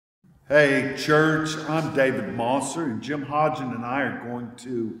Hey, church, I'm David Mosser, and Jim Hodgen and I are going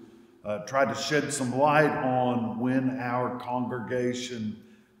to try to shed some light on when our congregation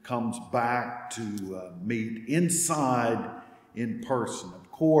comes back to meet inside in person. Of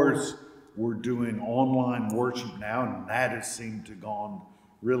course, we're doing online worship now, and that has seemed to have gone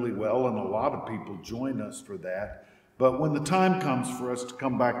really well, and a lot of people join us for that. But when the time comes for us to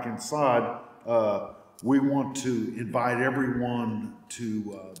come back inside, we want to invite everyone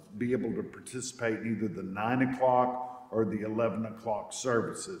to be able to participate in either the 9 o'clock or the 11 o'clock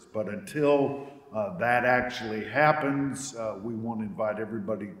services. But until that actually happens, we want to invite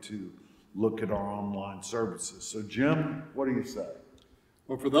everybody to look at our online services. So Jim, what do you say?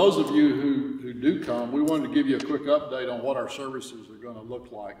 Well, for those of you who do come, we wanted to give you a quick update on what our services are going to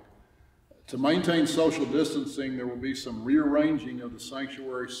look like. To maintain social distancing, there will be some rearranging of the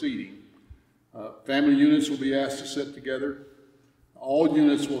sanctuary seating. Family units will be asked to sit together. All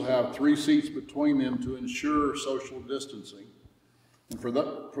units will have 3 seats between them to ensure social distancing. And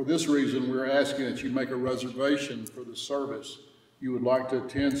for this reason, we're asking that you make a reservation for the service you would like to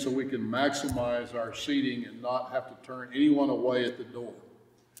attend so we can maximize our seating and not have to turn anyone away at the door.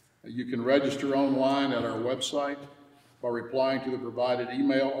 You can register online at our website by replying to the provided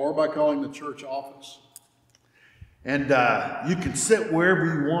email or by calling the church office. And you can sit wherever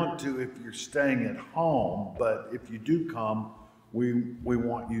you want to if you're staying at home, but if you do come, we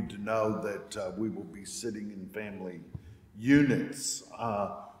want you to know that we will be sitting in family units.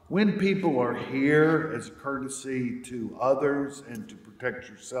 When people are here, as a courtesy to others and to protect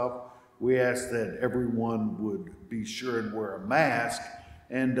yourself, we ask that everyone would be sure and wear a mask.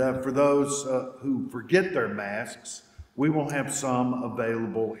 And for those who forget their masks, we will have some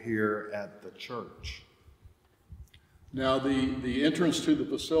available here at the church. Now, the entrance to the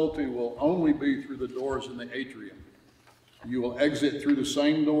facility will only be through the doors in the atrium. You will exit through the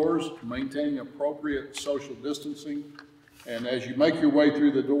same doors, maintaining appropriate social distancing. And as you make your way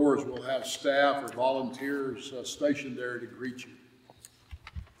through the doors, we'll have staff or volunteers stationed there to greet you.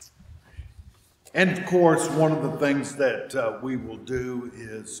 And of course, one of the things that we will do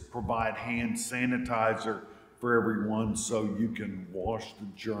is provide hand sanitizer for everyone so you can wash the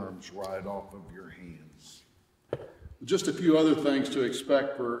germs right off of your hands. Just a few other things to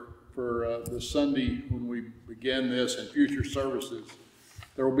expect for this Sunday when we begin this and future services.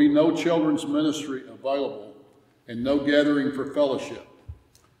 There will be no children's ministry available and no gathering for fellowship.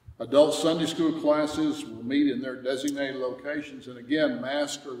 Adult Sunday school classes will meet in their designated locations, and again,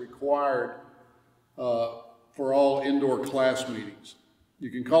 masks are required for all indoor class meetings. You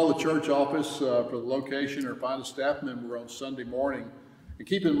can call the church office for the location or find a staff member on Sunday morning. And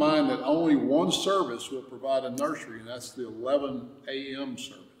keep in mind that only one service will provide a nursery, and that's the 11 a.m.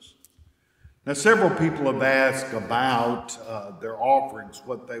 service. Now, several people have asked about their offerings,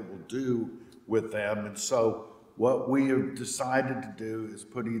 what they will do with them. And so what we have decided to do is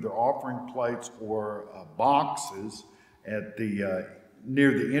put either offering plates or boxes at the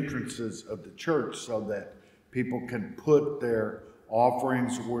near the entrances of the church so that people can put their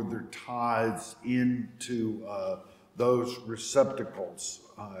offerings or their tithes into those receptacles.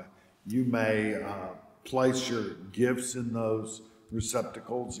 You may place your gifts in those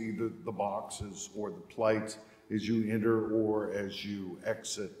receptacles, either the boxes or the plates, as you enter or as you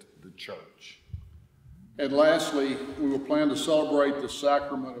exit the church. And lastly, we will plan to celebrate the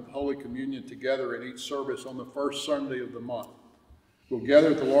sacrament of Holy Communion together in each service on the first Sunday of the month. We'll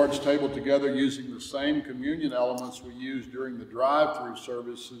gather at the Lord's table together using the same communion elements we use during the drive-through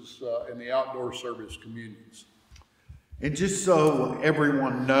services and the outdoor service communions. And just so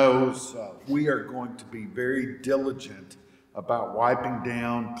everyone knows, we are going to be very diligent about wiping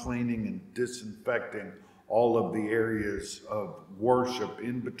down, cleaning, and disinfecting all of the areas of worship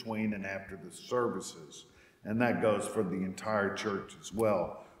in between and after the services. And that goes for the entire church as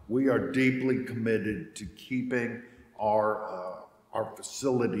well. We are deeply committed to keeping our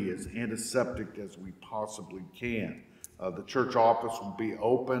facility as antiseptic as we possibly can. The church office will be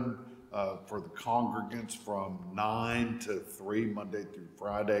open for the congregants from 9 to 3, Monday through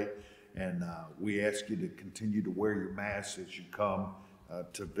Friday. And we ask you to continue to wear your mask as you come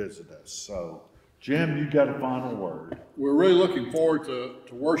to visit us. So, Jim, you got a final word. We're really looking forward to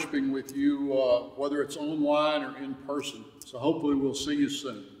worshiping with you, whether it's online or in person. So hopefully we'll see you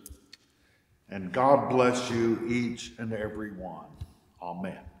soon. And God bless you, each and every one.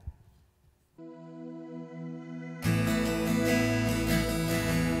 Amen.